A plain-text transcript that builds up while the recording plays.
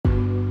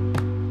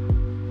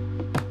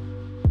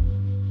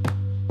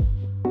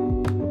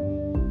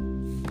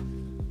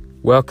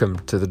Welcome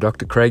to the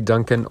Dr. Craig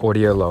Duncan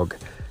audio log.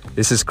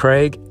 This is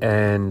Craig,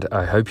 and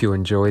I hope you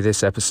enjoy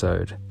this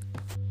episode.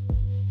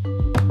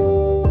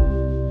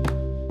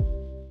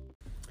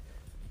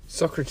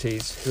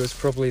 Socrates, who was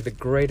probably the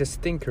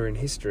greatest thinker in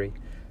history,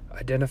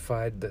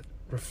 identified that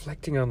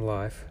reflecting on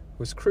life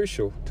was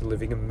crucial to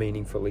living a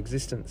meaningful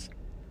existence.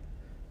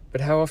 But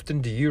how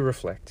often do you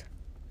reflect?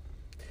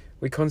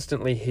 We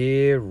constantly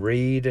hear,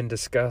 read, and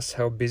discuss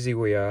how busy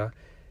we are.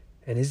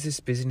 And is this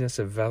busyness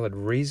a valid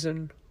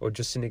reason or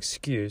just an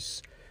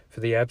excuse for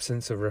the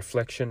absence of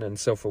reflection and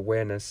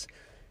self-awareness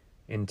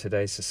in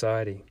today's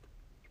society?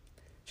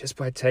 Just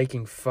by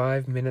taking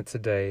 5 minutes a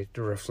day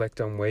to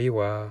reflect on where you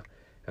are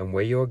and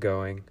where you're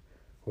going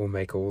will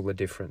make all the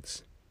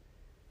difference.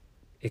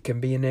 It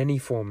can be in any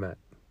format,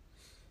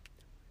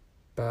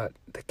 but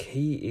the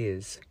key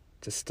is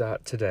to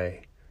start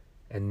today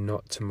and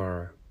not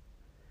tomorrow.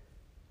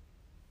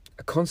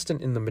 A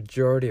constant in the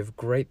majority of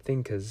great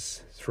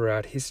thinkers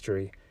throughout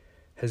history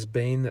has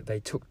been that they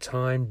took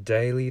time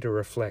daily to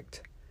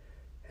reflect,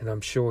 and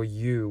I'm sure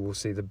you will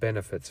see the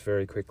benefits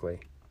very quickly.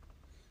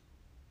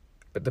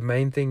 But the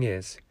main thing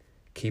is,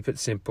 keep it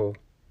simple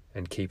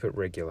and keep it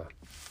regular.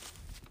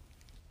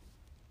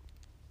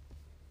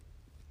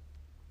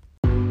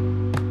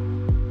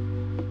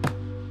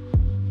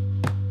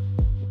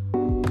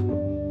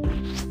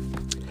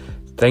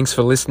 Thanks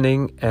for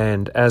listening,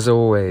 and as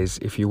always,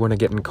 if you want to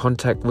get in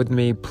contact with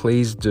me,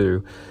 please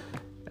do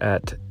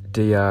at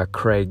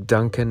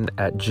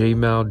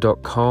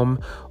drcraigduncan@gmail.com,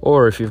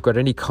 or if you've got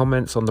any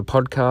comments on the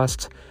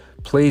podcast,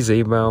 please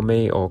email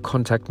me or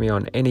contact me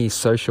on any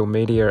social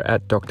media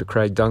at Dr.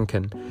 Craig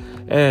Duncan.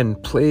 And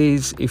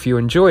please, if you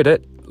enjoyed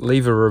it,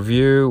 leave a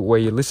review where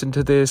you listen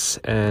to this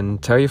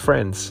and tell your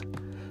friends.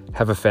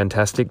 Have a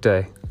fantastic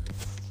day.